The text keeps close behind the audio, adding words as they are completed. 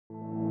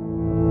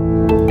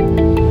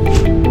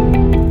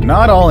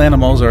Not all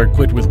animals are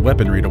equipped with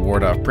weaponry to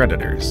ward off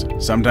predators.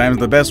 Sometimes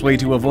the best way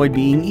to avoid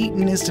being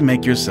eaten is to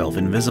make yourself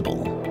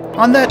invisible.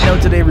 On that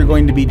note, today we're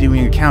going to be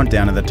doing a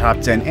countdown of the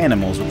top 10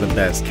 animals with the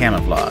best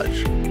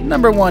camouflage.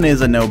 Number 1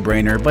 is a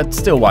no-brainer, but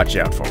still watch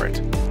out for it.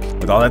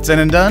 With all that said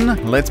and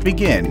done, let's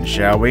begin,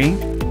 shall we?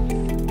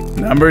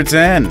 Number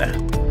 10.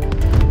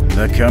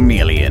 The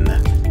Chameleon.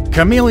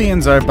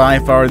 Chameleons are by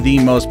far the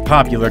most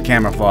popular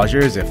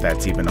camouflagers, if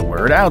that's even a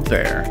word, out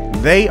there.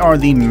 They are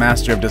the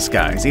master of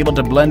disguise, able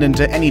to blend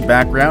into any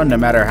background no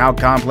matter how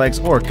complex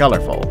or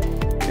colorful.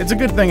 It's a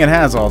good thing it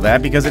has all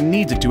that because it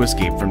needs it to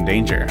escape from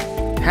danger.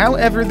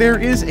 However, there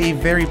is a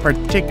very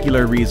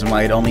particular reason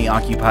why it only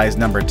occupies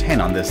number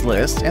 10 on this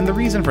list, and the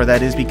reason for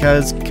that is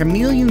because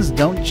chameleons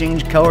don't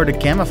change color to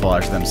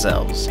camouflage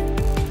themselves.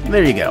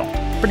 There you go.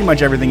 Pretty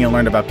much everything you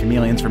learned about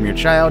chameleons from your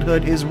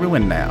childhood is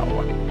ruined now.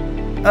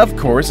 Of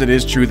course, it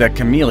is true that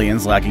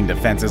chameleons lacking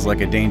defenses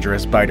like a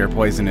dangerous bite or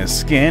poisonous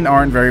skin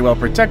aren't very well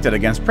protected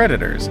against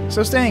predators,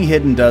 so staying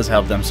hidden does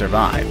help them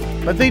survive.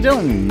 But they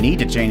don't need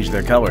to change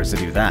their colors to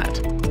do that.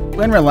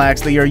 When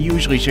relaxed, they are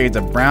usually shades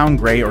of brown,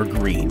 gray, or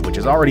green, which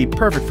is already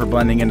perfect for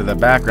blending into the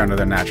background of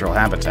their natural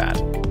habitat.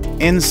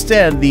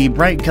 Instead, the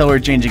bright color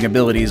changing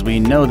abilities we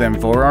know them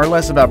for are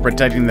less about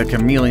protecting the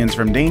chameleons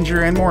from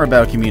danger and more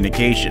about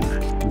communication.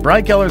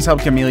 Bright colors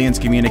help chameleons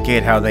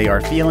communicate how they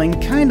are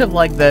feeling, kind of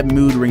like that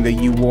mood ring that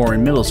you wore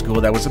in middle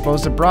school that was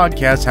supposed to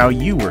broadcast how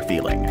you were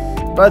feeling,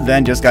 but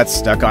then just got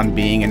stuck on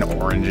being an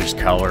orangish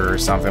color or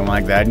something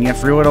like that and you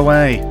threw it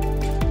away.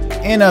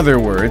 In other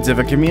words, if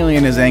a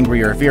chameleon is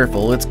angry or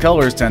fearful, its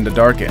colors tend to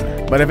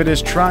darken, but if it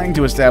is trying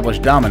to establish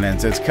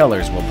dominance, its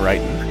colors will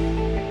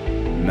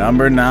brighten.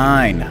 Number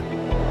 9.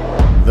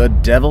 The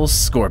Devil's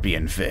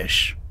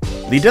Scorpionfish.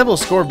 The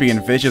Devil's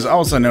Scorpionfish is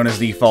also known as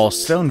the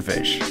false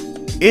stonefish.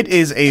 It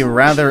is a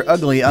rather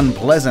ugly,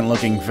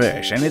 unpleasant-looking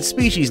fish, and its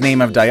species name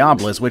of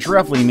Diabolus, which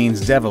roughly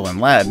means devil in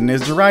Latin,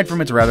 is derived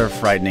from its rather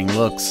frightening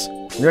looks.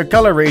 Their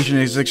coloration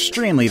is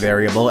extremely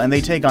variable, and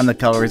they take on the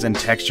colors and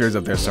textures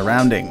of their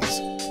surroundings.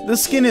 The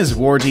skin is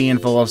warty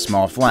and full of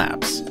small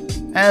flaps.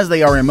 As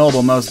they are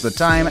immobile most of the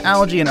time,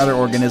 algae and other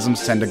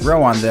organisms tend to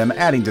grow on them,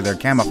 adding to their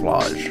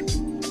camouflage.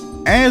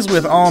 As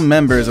with all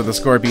members of the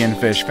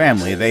scorpionfish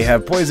family, they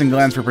have poison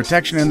glands for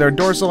protection in their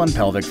dorsal and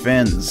pelvic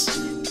fins.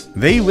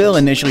 They will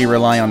initially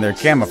rely on their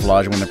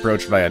camouflage when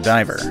approached by a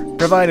diver.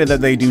 Provided that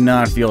they do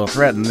not feel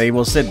threatened, they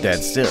will sit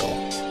dead still.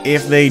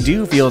 If they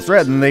do feel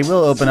threatened, they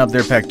will open up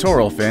their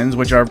pectoral fins,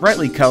 which are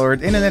brightly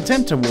colored, in an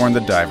attempt to warn the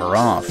diver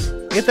off.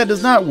 If that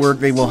does not work,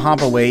 they will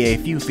hop away a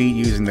few feet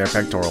using their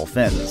pectoral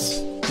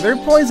fins. Their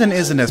poison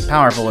isn't as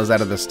powerful as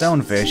that of the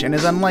stonefish and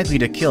is unlikely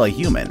to kill a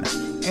human.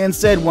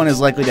 Instead, one is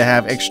likely to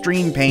have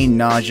extreme pain,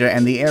 nausea,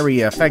 and the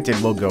area affected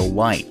will go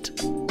white.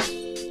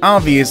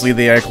 Obviously,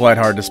 they are quite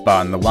hard to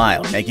spot in the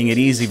wild, making it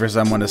easy for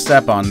someone to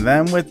step on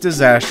them with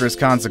disastrous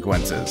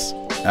consequences.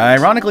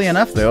 Ironically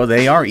enough, though,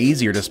 they are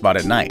easier to spot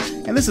at night,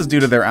 and this is due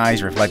to their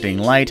eyes reflecting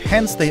light,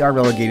 hence they are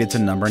relegated to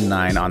number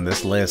 9 on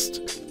this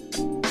list.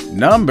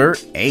 Number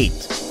 8.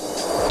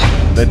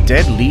 The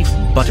Dead Leaf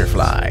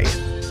Butterfly.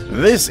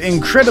 This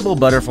incredible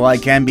butterfly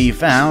can be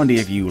found,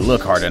 if you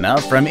look hard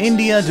enough, from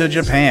India to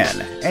Japan,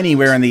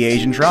 anywhere in the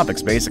Asian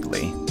tropics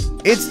basically.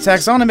 Its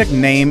taxonomic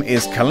name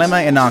is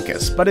Kallima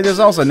inachus, but it is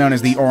also known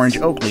as the orange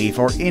oak leaf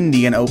or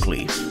Indian oak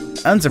leaf.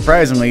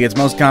 Unsurprisingly, its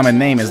most common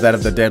name is that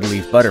of the dead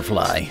leaf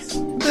butterfly.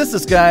 This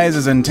disguise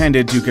is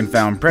intended to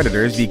confound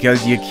predators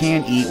because you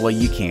can't eat what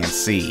you can't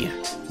see.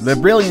 The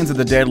brilliance of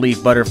the dead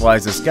leaf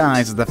butterfly's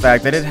disguise is the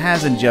fact that it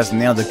hasn't just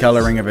nailed the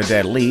coloring of a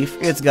dead leaf,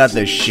 it's got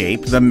the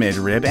shape, the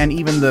midrib, and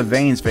even the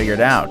veins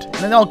figured out,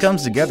 and it all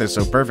comes together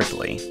so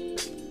perfectly.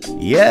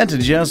 Yet,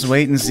 just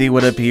wait and see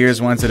what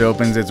appears once it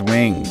opens its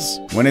wings.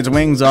 When its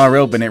wings are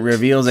open, it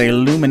reveals a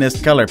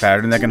luminous color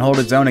pattern that can hold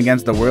its own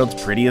against the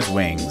world's prettiest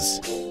wings.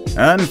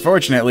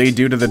 Unfortunately,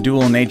 due to the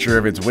dual nature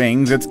of its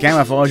wings, its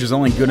camouflage is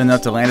only good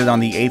enough to land it on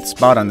the 8th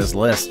spot on this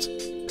list.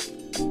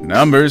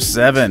 Number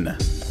 7.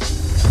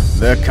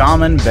 The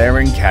Common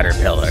Barren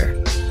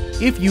Caterpillar.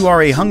 If you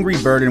are a hungry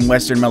bird in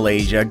western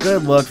Malaysia,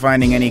 good luck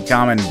finding any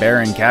common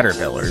barren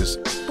caterpillars.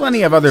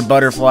 Plenty of other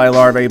butterfly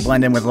larvae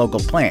blend in with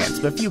local plants,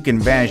 but few can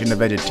vanish into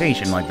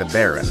vegetation like the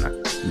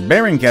barren.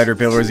 Barren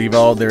caterpillars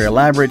evolved their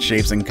elaborate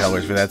shapes and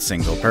colors for that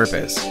single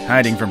purpose,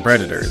 hiding from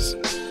predators.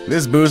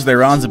 This boosts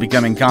their odds of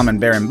becoming common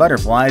barren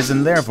butterflies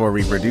and therefore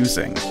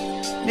reproducing.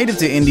 Native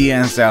to India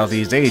and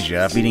Southeast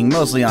Asia, feeding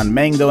mostly on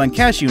mango and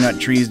cashew nut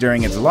trees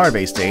during its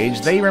larvae stage,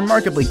 they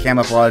remarkably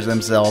camouflage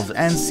themselves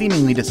and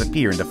seemingly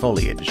disappear into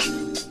foliage.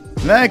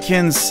 That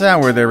can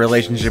sour their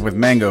relationship with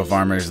mango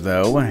farmers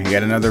though,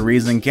 yet another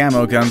reason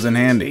camo comes in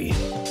handy.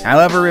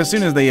 However, as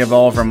soon as they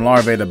evolve from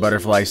larvae to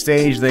butterfly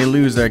stage, they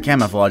lose their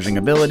camouflaging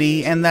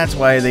ability, and that's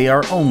why they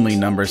are only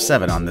number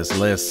 7 on this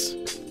list.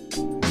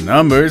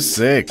 Number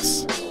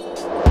 6.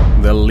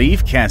 The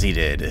Leaf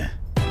Katydid.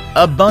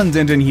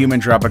 Abundant in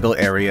humid tropical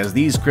areas,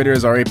 these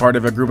critters are a part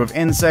of a group of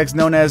insects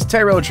known as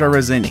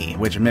Pterochorazini,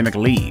 which mimic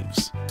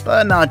leaves.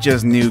 But not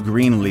just new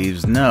green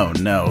leaves, no,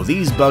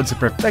 these bugs have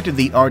perfected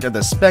the art of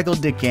the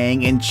speckled,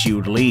 decaying, and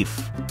chewed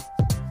leaf.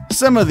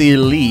 Some of the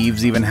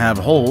leaves even have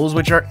holes,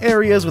 which are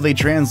areas with a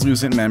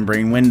translucent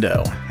membrane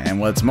window.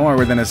 And what's more,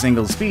 within a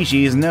single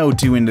species, no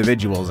two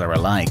individuals are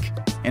alike.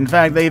 In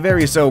fact, they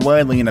vary so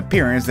widely in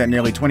appearance that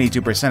nearly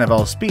 22% of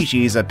all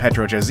species of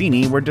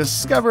Petrochazzini were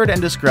discovered and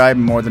described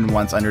more than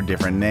once under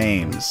different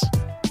names.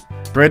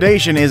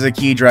 Predation is a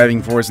key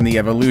driving force in the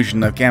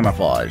evolution of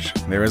camouflage.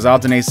 There is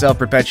often a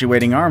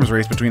self-perpetuating arms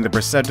race between the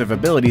perceptive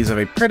abilities of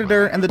a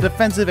predator and the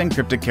defensive and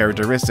cryptic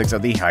characteristics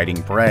of the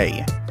hiding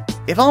prey.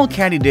 If all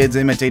katydids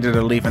imitated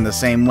a leaf in the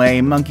same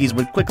way, monkeys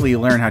would quickly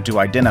learn how to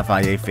identify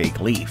a fake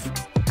leaf.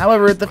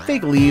 However, if the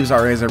fake leaves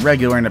are as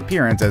irregular in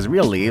appearance as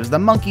real leaves, the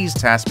monkey's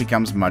task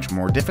becomes much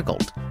more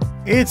difficult.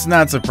 It's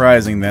not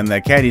surprising then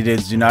that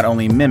katydids do not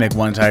only mimic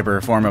one type or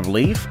form of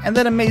leaf, and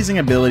that amazing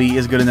ability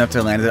is good enough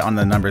to land it on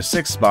the number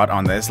 6 spot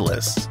on this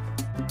list.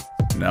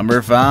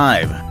 Number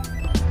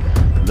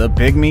 5. The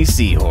Pygmy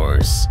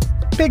Seahorse.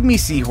 Pygmy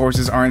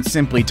seahorses aren't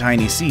simply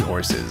tiny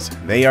seahorses.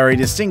 They are a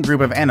distinct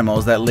group of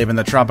animals that live in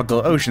the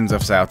tropical oceans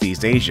of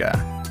Southeast Asia.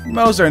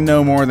 Most are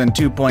no more than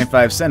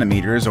 2.5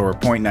 centimeters or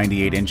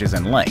 0.98 inches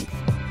in length.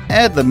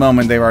 At the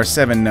moment, there are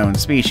 7 known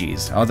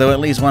species, although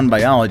at least one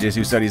biologist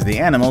who studies the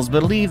animals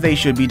believes they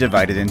should be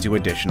divided into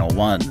additional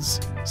ones.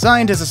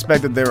 Scientists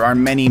suspect that there are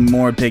many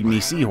more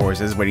pygmy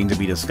seahorses waiting to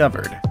be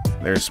discovered.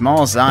 Their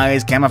small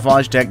size,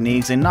 camouflage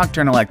techniques, and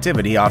nocturnal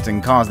activity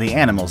often cause the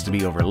animals to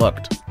be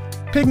overlooked.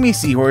 Pygmy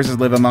seahorses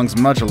live amongst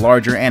much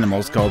larger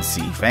animals called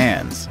sea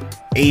fans.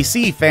 A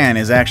sea fan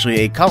is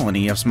actually a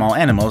colony of small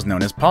animals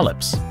known as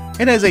polyps.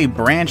 It has a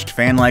branched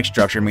fan-like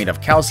structure made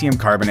of calcium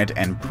carbonate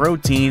and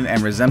protein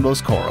and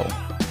resembles coral.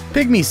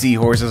 Pygmy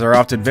seahorses are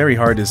often very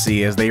hard to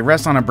see as they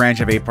rest on a branch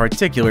of a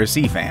particular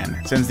sea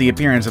fan, since the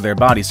appearance of their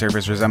body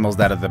surface resembles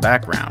that of the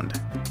background.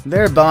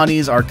 Their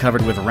bodies are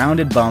covered with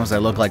rounded bumps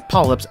that look like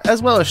polyps,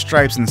 as well as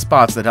stripes and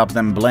spots that help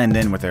them blend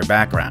in with their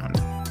background.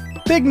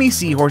 Pygmy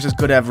seahorses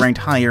could have ranked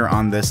higher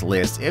on this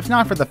list if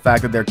not for the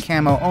fact that their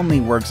camo only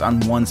works on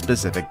one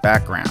specific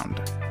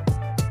background.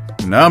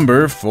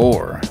 Number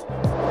 4.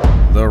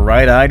 The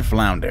Right-Eyed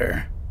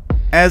Flounder.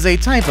 As a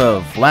type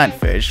of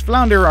flatfish,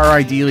 flounder are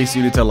ideally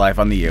suited to life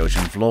on the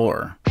ocean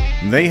floor.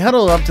 They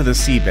huddle up to the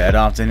seabed,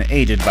 often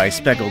aided by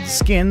speckled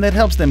skin that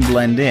helps them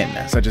blend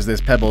in, such as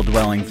this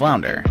pebble-dwelling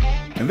flounder.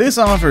 This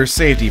offers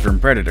safety from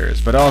predators,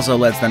 but also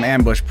lets them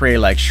ambush prey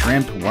like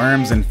shrimp,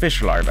 worms, and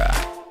fish larvae.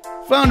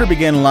 Flounder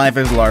begin life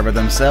as larvae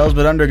themselves,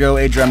 but undergo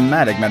a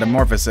dramatic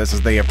metamorphosis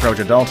as they approach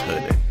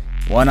adulthood.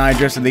 One eye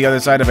drifts to the other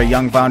side of a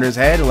young flounder's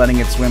head, letting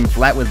it swim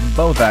flat with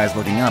both eyes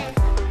looking up.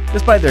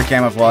 Despite their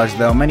camouflage,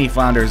 though, many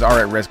flounders are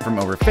at risk from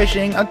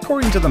overfishing,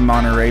 according to the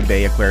Monterey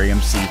Bay Aquarium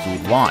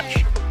Seafood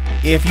Watch.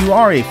 If you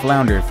are a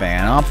flounder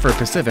fan, opt for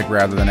Pacific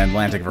rather than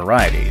Atlantic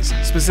varieties,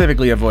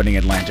 specifically avoiding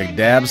Atlantic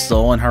dab,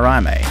 sole, and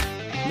harame.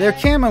 Their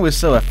camo is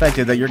so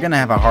effective that you're gonna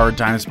have a hard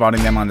time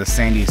spotting them on the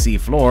sandy sea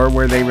floor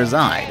where they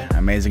reside,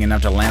 amazing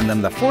enough to land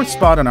them the 4th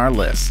spot on our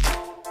list.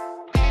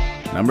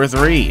 Number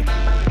 3.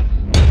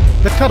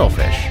 The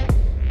Cuttlefish.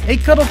 A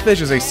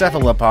cuttlefish is a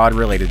cephalopod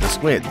related to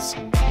squids.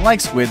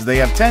 Like squids, they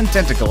have 10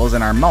 tentacles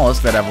and are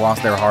mollusks that have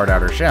lost their hard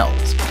outer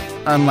shells.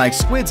 Unlike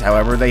squids,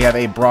 however, they have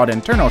a broad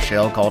internal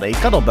shell called a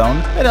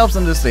cuttlebone that helps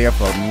them to stay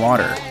afloat in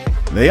water.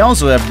 They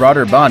also have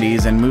broader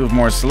bodies and move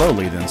more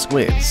slowly than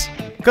squids.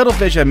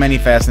 Cuttlefish have many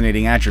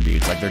fascinating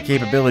attributes, like their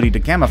capability to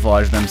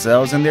camouflage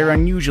themselves and their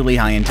unusually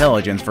high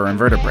intelligence for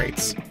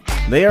invertebrates.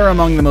 They are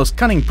among the most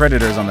cunning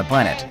predators on the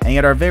planet, and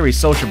yet are very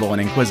sociable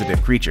and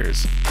inquisitive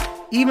creatures.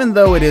 Even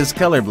though it is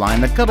colorblind,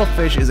 the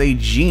cuttlefish is a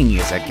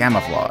genius at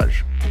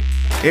camouflage.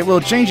 It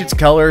will change its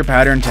color,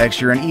 pattern,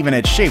 texture, and even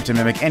its shape to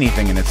mimic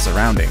anything in its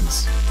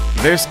surroundings.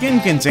 Their skin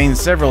contains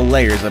several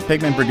layers of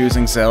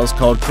pigment-producing cells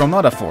called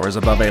chromatophores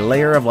above a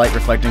layer of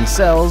light-reflecting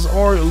cells,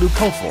 or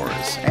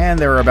leucophores, and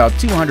there are about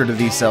 200 of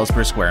these cells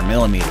per square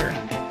millimeter.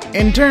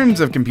 In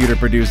terms of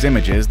computer-produced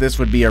images, this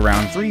would be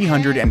around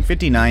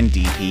 359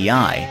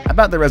 dpi,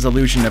 about the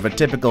resolution of a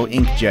typical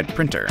inkjet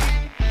printer.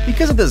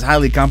 Because of this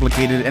highly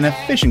complicated and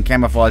efficient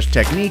camouflage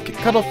technique,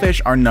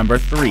 cuttlefish are number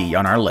 3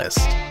 on our list.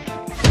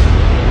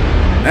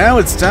 Now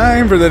it's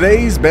time for the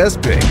day's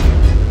best pick.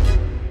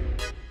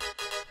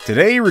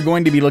 Today we're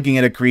going to be looking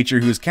at a creature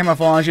whose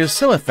camouflage is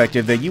so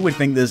effective that you would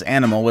think this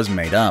animal was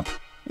made up.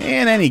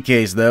 In any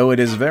case though, it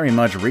is very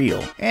much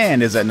real,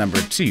 and is at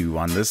number 2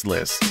 on this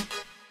list.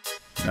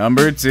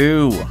 Number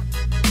 2.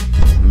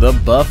 The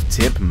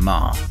Buff-Tip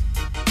Moth.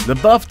 The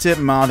buff-tip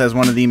moth has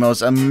one of the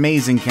most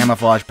amazing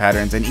camouflage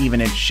patterns, and even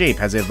its shape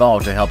has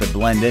evolved to help it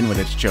blend in with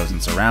its chosen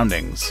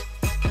surroundings.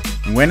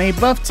 When a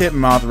buff-tip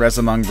moth rests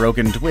among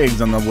broken twigs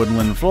on the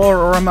woodland floor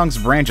or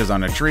amongst branches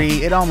on a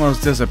tree, it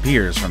almost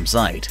disappears from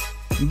sight.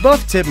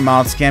 Buff-tip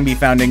moths can be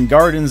found in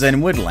gardens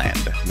and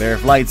woodland. Their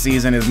flight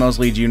season is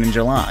mostly June and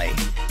July.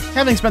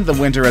 Having spent the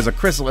winter as a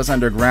chrysalis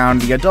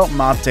underground, the adult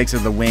moth takes to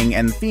the wing,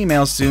 and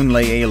females soon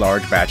lay a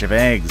large batch of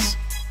eggs.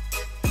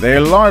 Their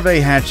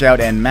larvae hatch out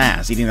en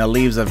masse, eating the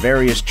leaves of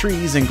various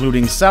trees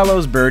including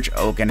sallows, birch,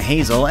 oak, and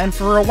hazel, and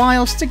for a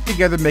while stick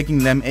together, making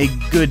them a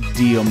good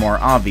deal more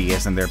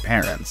obvious than their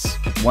parents.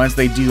 Once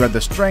they do have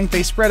the strength,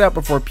 they spread out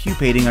before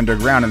pupating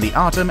underground in the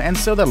autumn, and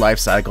so the life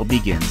cycle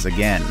begins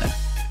again.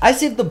 I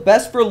saved the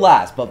best for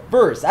last, but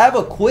first, I have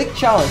a quick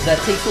challenge that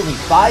takes only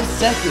 5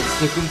 seconds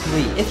to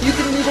complete. If you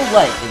can leave a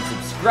like and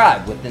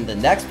subscribe within the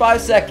next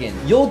 5 seconds,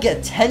 you'll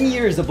get 10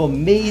 years of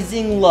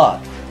amazing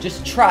luck.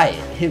 Just try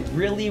it, it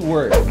really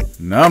works.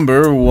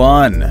 Number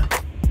 1.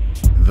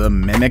 The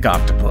Mimic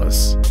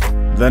Octopus.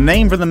 The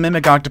name for the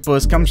mimic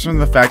octopus comes from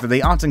the fact that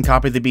they often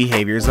copy the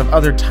behaviors of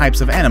other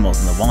types of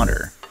animals in the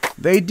water.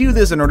 They do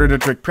this in order to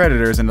trick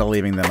predators into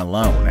leaving them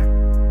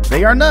alone.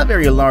 They are not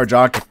very large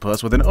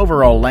octopus with an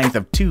overall length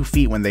of 2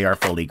 feet when they are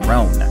fully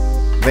grown.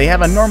 They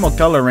have a normal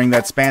coloring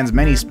that spans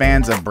many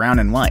spans of brown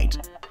and white.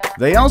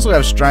 They also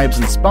have stripes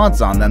and spots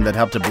on them that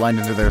help to blend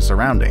into their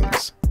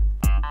surroundings.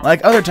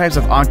 Like other types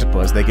of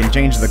octopus, they can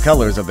change the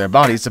colors of their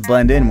bodies to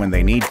blend in when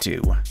they need to.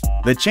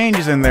 The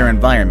changes in their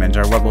environment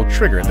are what will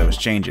trigger those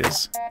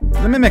changes.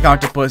 The mimic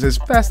octopus is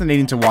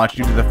fascinating to watch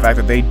due to the fact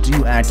that they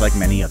do act like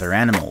many other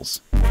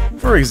animals.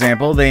 For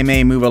example, they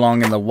may move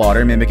along in the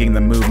water mimicking the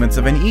movements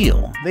of an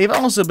eel. They've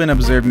also been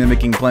observed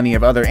mimicking plenty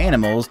of other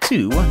animals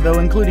too, though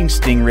including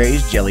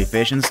stingrays,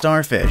 jellyfish, and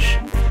starfish.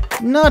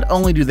 Not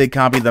only do they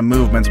copy the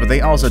movements, but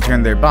they also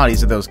turn their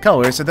bodies to those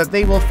colors so that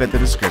they will fit the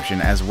description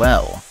as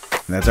well.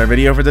 That's our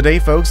video for today,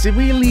 folks. Did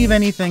we leave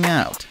anything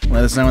out?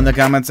 Let us know in the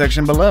comment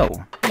section below.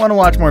 Want to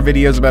watch more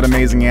videos about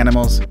amazing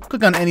animals?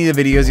 Click on any of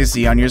the videos you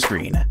see on your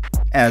screen.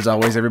 As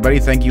always, everybody,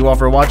 thank you all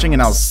for watching,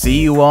 and I'll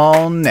see you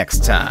all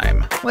next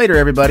time. Later,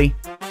 everybody.